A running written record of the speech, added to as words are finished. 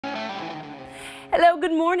Hello,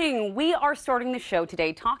 good morning. We are starting the show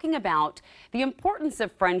today talking about the importance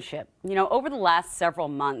of friendship. You know, over the last several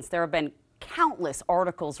months, there have been countless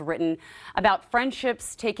articles written about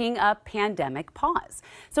friendships taking a pandemic pause.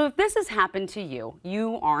 So if this has happened to you,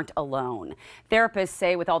 you aren't alone. Therapists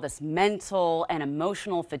say with all this mental and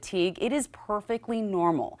emotional fatigue, it is perfectly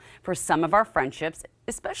normal for some of our friendships,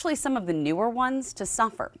 especially some of the newer ones, to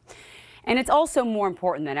suffer. And it's also more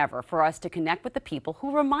important than ever for us to connect with the people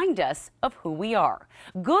who remind us of who we are.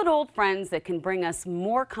 Good old friends that can bring us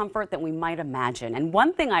more comfort than we might imagine. And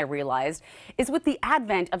one thing I realized is with the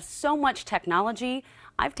advent of so much technology,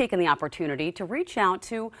 I've taken the opportunity to reach out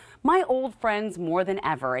to my old friends more than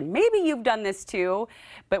ever. And maybe you've done this too,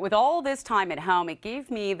 but with all this time at home, it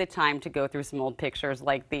gave me the time to go through some old pictures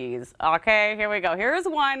like these. Okay, here we go. Here's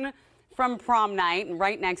one from prom night, and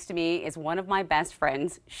right next to me is one of my best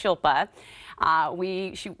friends, Shilpa.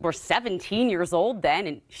 We're 17 years old then,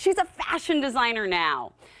 and she's a fashion designer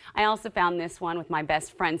now. I also found this one with my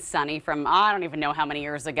best friend, Sunni, from I don't even know how many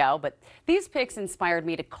years ago, but these pics inspired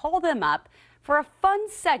me to call them up for a fun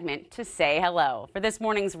segment to say hello for this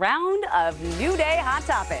morning's round of New Day Hot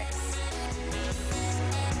Topics.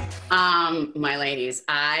 My ladies,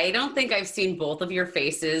 I don't think I've seen both of your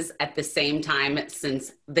faces at the same time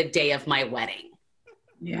since the day of my wedding.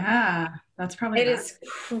 Yeah, that's probably It is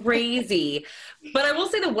crazy. But I will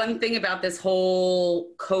say the one thing about this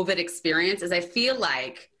whole COVID experience is I feel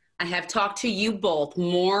like I have talked to you both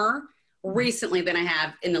more recently than I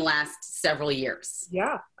have in the last several years.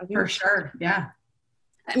 Yeah, I think for sure. Yeah.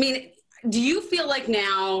 I mean, do you feel like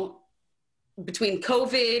now, between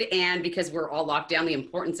COVID and because we're all locked down, the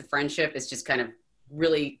importance of friendship is just kind of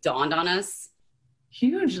really dawned on us?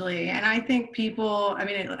 Hugely. And I think people, I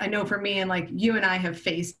mean, I know for me, and like you and I have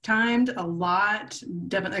FaceTimed a lot,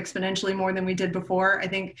 definitely exponentially more than we did before. I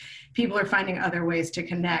think people are finding other ways to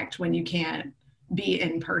connect when you can't be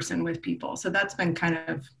in person with people. So that's been kind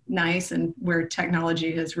of nice, and where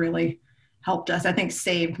technology has really helped us, I think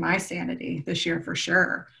saved my sanity this year for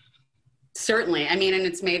sure. Certainly. I mean, and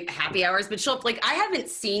it's made happy hours, but Shilpa, like, I haven't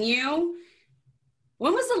seen you.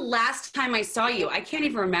 When was the last time I saw you? I can't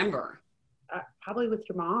even remember. Probably with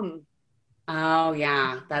your mom. Oh,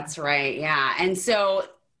 yeah, that's right. Yeah. And so,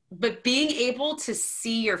 but being able to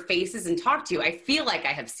see your faces and talk to you, I feel like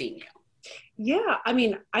I have seen you. Yeah. I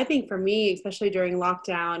mean, I think for me, especially during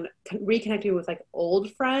lockdown, reconnecting with like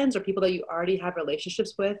old friends or people that you already have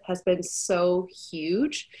relationships with has been so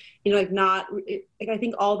huge. You know, like I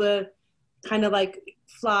think all the kind of like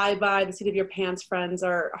fly by the seat of your pants friends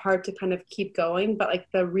are hard to kind of keep going, but like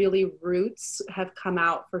the really roots have come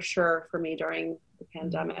out for sure for me during the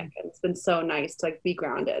pandemic, and it's been so nice to like be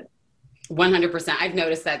grounded. 100%. I've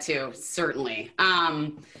noticed that too, certainly.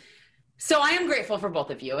 So I am grateful for both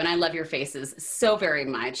of you, and I love your faces so very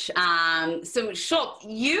much. So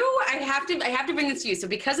Shilpa, I have to bring this to you. So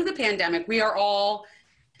because of the pandemic, we are all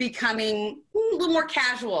becoming a little more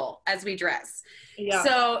casual as we dress. Yeah.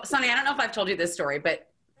 So, Sunni, I don't know if I've told you this story,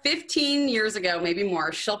 but 15 years ago, maybe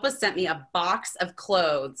more, Shilpa sent me a box of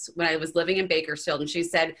clothes when I was living in Bakersfield, and she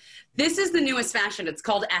said, "This is the newest fashion. It's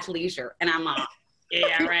called athleisure." And I'm like,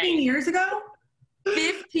 yeah, right. 15 years ago?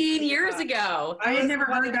 15 years ago. I had never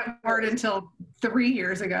heard that word until 3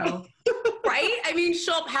 years ago. Right? I mean,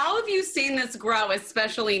 Shilpa, how have you seen this grow,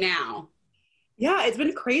 especially now? Yeah, it's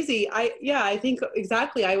been crazy. I think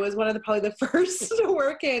exactly. I was one of probably the first to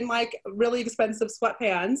work in like really expensive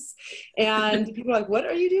sweatpants, and people are like, "What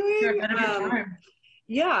are you doing?"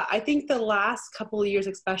 Yeah, I think the last couple of years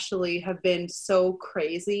especially have been so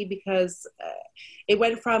crazy because it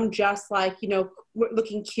went from just like, you know,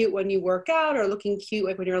 looking cute when you work out or looking cute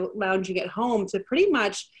like when you're lounging at home to pretty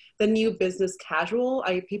much the new business casual.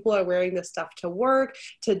 People are wearing this stuff to work,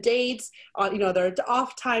 to dates, you know, they're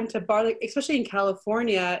off time to bar, like, especially in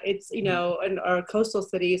California, it's, you know, in our coastal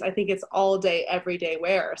cities, I think it's all day, everyday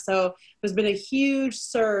wear. So there's been a huge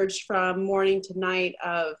surge from morning to night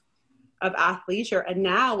of athleisure. And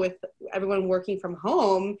now with everyone working from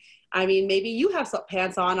home, I mean, maybe you have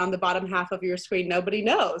sweatpants on the bottom half of your screen. Nobody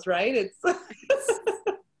knows, right? It's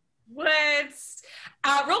what?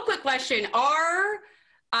 Real quick question.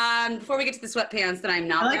 Before we get to the sweatpants that I'm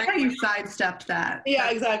not wearing. I like how you sidestepped that.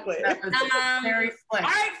 Yeah, exactly. That was very slick. All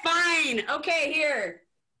right, fine. Okay, here.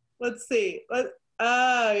 Let's see.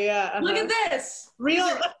 Oh, yeah. Look at this. Real.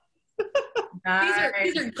 Nice.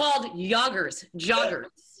 These are called joggers.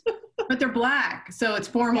 But they're black, so it's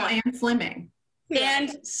formal and slimming. And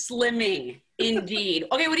slimming, indeed.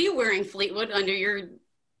 Okay, what are you wearing, Fleetwood, on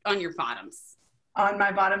your bottoms? On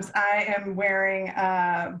my bottoms, I am wearing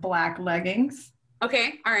black leggings.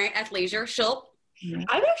 Okay, all right, athleisure. Shilpa? I'm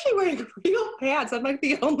actually wearing real pants. I'm like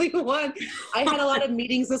the only one. I had a lot of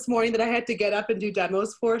meetings this morning that I had to get up and do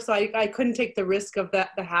demos for, so I couldn't take the risk of the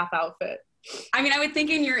half outfit. I mean, I would think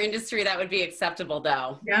in your industry that would be acceptable,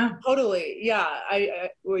 though. Yeah, totally. Yeah,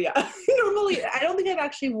 well, yeah. Normally, I don't think I've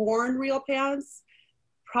actually worn real pants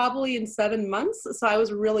probably in 7 months, so I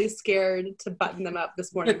was really scared to button them up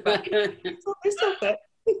this morning. But they're still fit.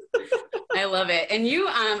 I love it. And you,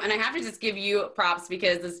 and I have to just give you props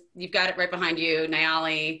because you've got it right behind you,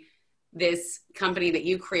 Nayali, this company that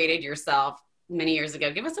you created yourself many years ago.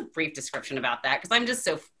 Give us a brief description about that, because I'm just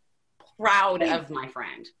so proud of my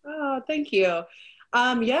friend. Oh, thank you.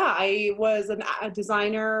 Yeah, I was a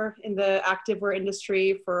designer in the activewear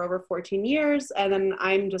industry for over 14 years. And then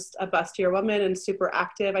I'm just a bustier woman and super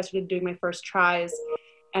active. I started doing my first tries,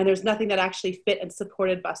 and there's nothing that actually fit and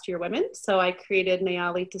supported bustier women. So I created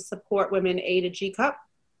Nayali to support women A to G cup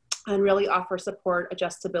and really offer support,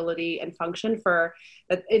 adjustability, and function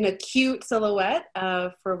in a cute silhouette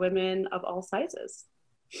for women of all sizes.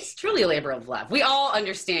 It's truly a labor of love. We all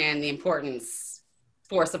understand the importance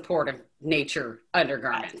for supportive nature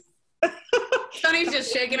undergarments. Sunny's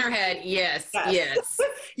just shaking her head. Yes, yes.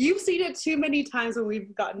 You've seen it too many times when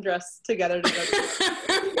we've gotten dressed together.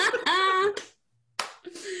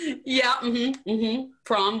 Yeah,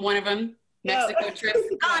 Prom, one of them. Mexico trips,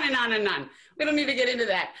 on and on and on. We don't need to get into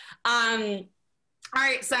that. All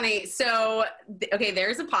right, Sunny. So, okay,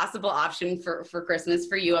 there's a possible option for Christmas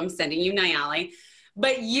for you. I'm sending you Nayali.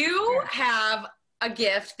 But you have a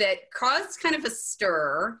gift that caused kind of a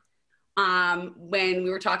stir when we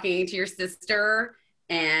were talking to your sister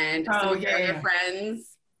and some of your other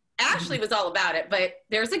friends. Ashley was all about it, but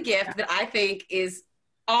there's a gift that I think is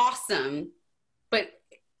awesome, but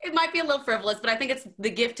it might be a little frivolous, but I think it's the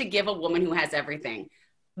gift to give a woman who has everything.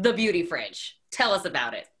 The beauty fridge. Tell us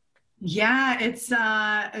about it. Yeah, it's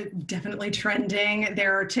definitely trending.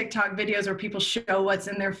 There are TikTok videos where people show what's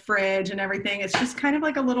in their fridge and everything. It's just kind of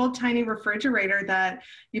like a little tiny refrigerator that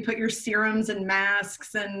you put your serums and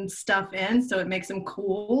masks and stuff in, so it makes them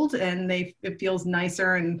cooled and it feels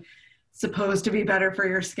nicer and supposed to be better for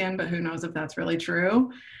your skin, but who knows if that's really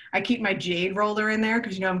true. I keep my jade roller in there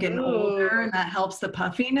because, I'm getting older, and that helps the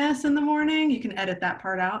puffiness in the morning. You can edit that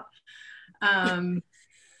part out.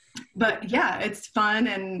 But yeah, it's fun,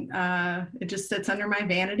 and it just sits under my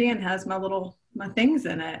vanity and has my things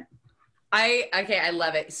in it. I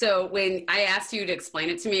love it. So when I asked you to explain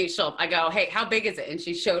it to me, I go, hey, how big is it? And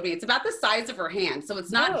she showed me. It's about the size of her hand, so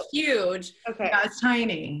it's not huge. Okay, yeah, it's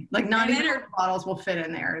tiny. Like not even her bottles will fit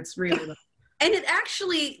in there. It's really little. And it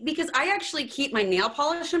actually, because I actually keep my nail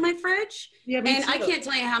polish in my fridge, and I can't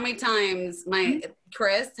tell you how many times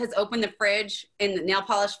Chris has opened the fridge and the nail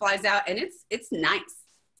polish flies out, and it's nice.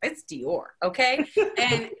 It's Dior, okay?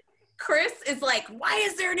 And Chris is like, why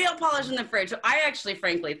is there nail polish in the fridge? So I actually,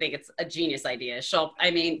 frankly, think it's a genius idea. Shilpa, I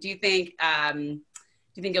mean, do you think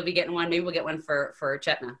you'll be getting one? Maybe we'll get one for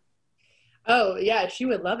Chetna. Oh yeah, she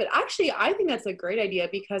would love it. Actually, I think that's a great idea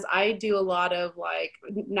because I do a lot of like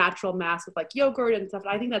natural masks with like yogurt and stuff.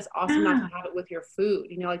 I think that's awesome not to have it with your food,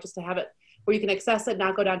 like just to have it where you can access it,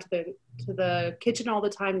 not go down to the kitchen all the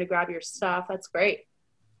time to grab your stuff. That's great.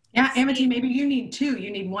 Yeah, Amity, maybe you need two.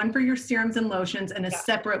 You need one for your serums and lotions and a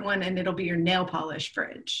separate one, and it'll be your nail polish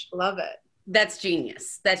fridge. Love it. That's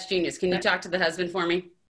genius. That's genius. Can you talk to the husband for me?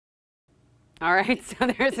 All right, so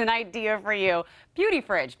there's an idea for you. Beauty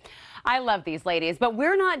fridge. I love these ladies, but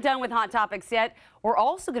we're not done with Hot Topics yet. We're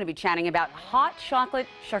also going to be chatting about hot chocolate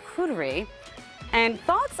charcuterie and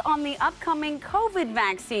thoughts on the upcoming COVID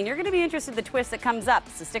vaccine. You're going to be interested in the twist that comes up,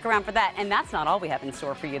 so stick around for that. And that's not all we have in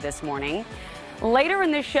store for you this morning. Later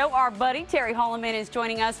in the show, our buddy Terry Holloman is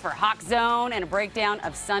joining us for Hawk Zone and a breakdown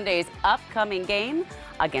of Sunday's upcoming game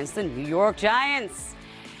against the New York Giants.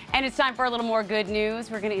 And it's time for a little more good news.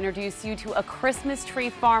 We're going to introduce you to a Christmas tree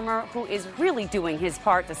farmer who is really doing his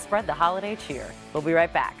part to spread the holiday cheer. We'll be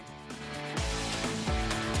right back.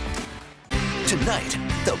 Tonight,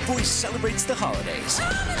 The Voice celebrates the holidays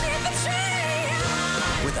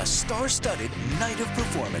with a star-studded night of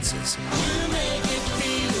performances. You make it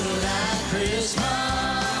feel like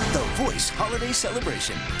Christmas. The Voice Holiday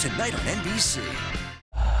Celebration, tonight on NBC.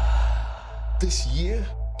 This year,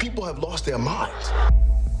 people have lost their minds.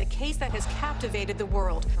 The case that has captivated the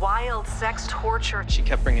world. Wild sex torture. She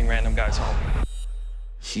kept bringing random guys home.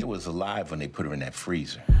 She was alive when they put her in that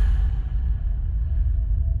freezer.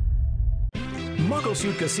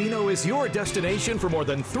 Muckleshoot Casino is your destination for more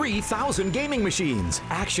than 3,000 gaming machines,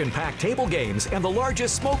 action-packed table games, and the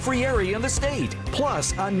largest smoke-free area in the state.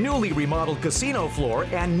 Plus, a newly remodeled casino floor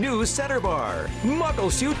and new center bar.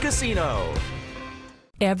 Muckleshoot Casino.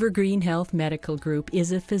 Evergreen Health Medical Group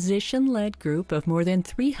is a physician-led group of more than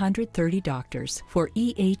 330 doctors. For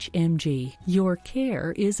EHMG, your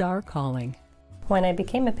care is our calling. When I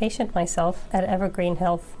became a patient myself at Evergreen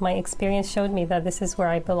Health, my experience showed me that this is where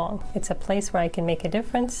I belong. It's a place where I can make a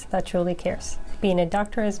difference that truly cares. Being a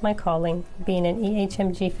doctor is my calling. Being an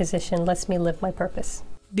EHMG physician lets me live my purpose.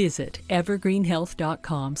 Visit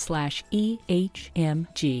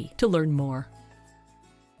evergreenhealth.com/EHMG to learn more.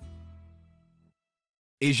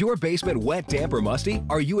 Is your basement wet, damp, or musty?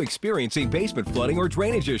 Are you experiencing basement flooding or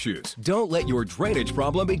drainage issues? Don't let your drainage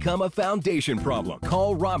problem become a foundation problem.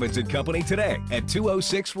 Call Robbins & Company today at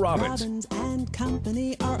 206-ROBBINS. Robbins &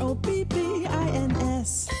 Company,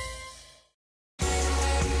 ROBBINS.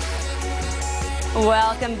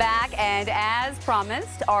 Welcome back, and as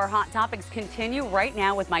promised, our Hot Topics continue right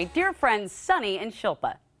now with my dear friends Sunni and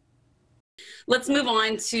Shilpa. Let's move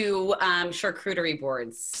on to charcuterie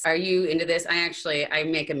boards. Are you into this? I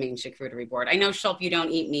make a mean charcuterie board. I know, Shilpa, you don't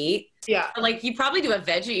eat meat. Yeah. But, like, you probably do a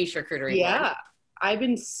veggie charcuterie board. Yeah. I've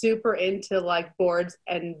been super into like boards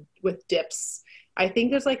and with dips. I think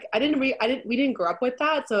there's like, we didn't grow up with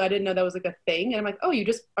that, so I didn't know that was like a thing. And I'm like, oh, you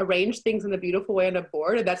just arrange things in a beautiful way on a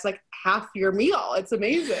board, and that's like half your meal. It's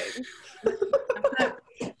amazing.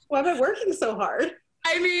 Why am I working so hard?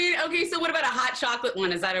 I mean, okay, so what about a hot chocolate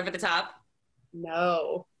one? Is that over the top?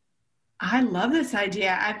 No. I love this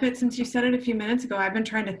idea. Since you said it a few minutes ago, I've been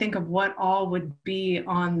trying to think of what all would be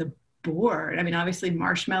on the board. I mean, obviously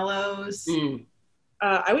marshmallows.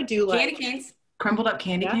 I would do like candy canes. Crumbled up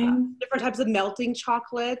candy canes. Different types of melting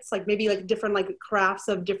chocolates, like maybe like different like crafts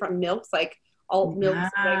of different milks, like alt milks,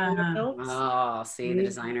 regular milks. Oh, see, the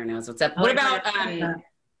designer knows what's up. What about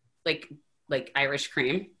like Irish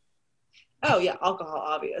cream? Oh yeah, alcohol,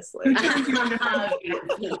 obviously. Who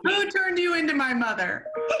turned you into my mother?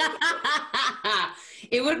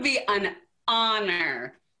 It would be an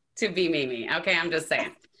honor to be Mimi. Okay, I'm just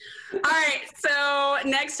saying. All right, so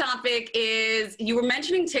next topic is, you were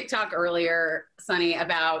mentioning TikTok earlier, Sunni,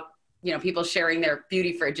 about, you know, people sharing their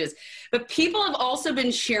beauty fridges, but people have also been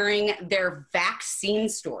sharing their vaccine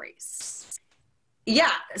stories.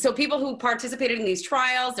 Yeah, so people who participated in these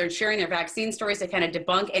trials, they're sharing their vaccine stories to kind of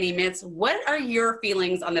debunk any myths. What are your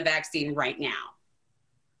feelings on the vaccine right now?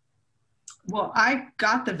 Well, I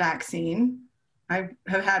got the vaccine. I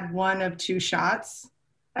have had one of 2 shots.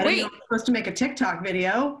 I didn't know I was supposed to make a TikTok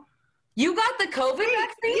video. You got the COVID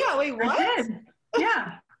vaccine? Yeah, wait, what? I did.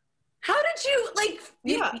 Yeah. How did you, like,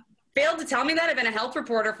 you failed to tell me that? I've been a health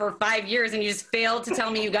reporter for 5 years, and you just failed to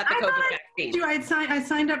tell me you got the COVID vaccine. I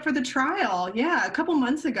signed up for the trial, a couple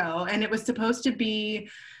months ago, and it was supposed to be,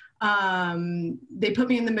 they put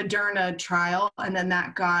me in the Moderna trial, and then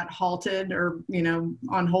that got halted or,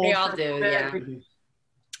 on hold. They all do, yeah.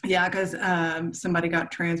 Yeah, because somebody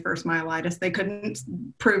got transverse myelitis. They couldn't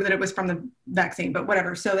prove that it was from the vaccine, but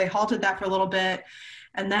whatever. So they halted that for a little bit.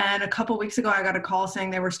 And then a couple weeks ago, I got a call saying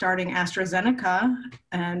they were starting AstraZeneca,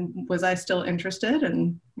 and was I still interested?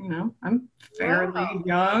 And, I'm fairly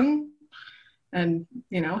young and,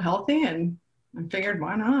 healthy, and I figured,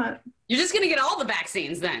 why not? You're just going to get all the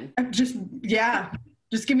vaccines then? Just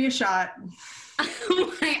give me a shot. I feel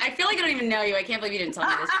like I don't even know you. I can't believe you didn't tell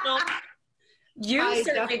me this. You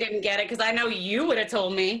certainly didn't get it, because I know you would have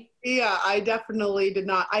told me. Yeah, I definitely did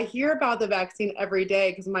not. I hear about the vaccine every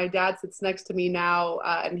day because my dad sits next to me now,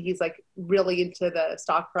 and he's like really into the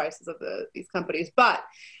stock prices of these companies. But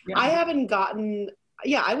I haven't gotten.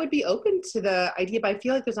 Yeah, I would be open to the idea, but I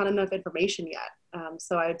feel like there's not enough information yet.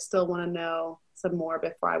 So I'd still want to know some more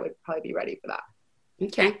before I would probably be ready for that.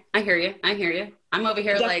 Okay, I hear you. I'm over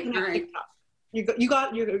here definitely like, all right.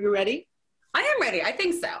 You're ready? I am ready. I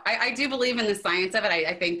think so. I do believe in the science of it.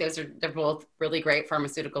 I think they're both really great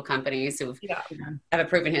pharmaceutical companies who have a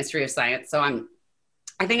proven history of science. So I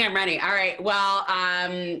think I'm ready. All right. Well,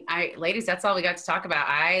 ladies, that's all we got to talk about.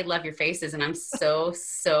 I love your faces, and I'm so,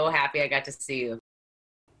 so happy I got to see you.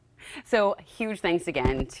 So huge thanks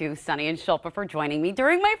again to Sunni and Shilpa for joining me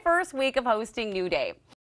during my first week of hosting New Day.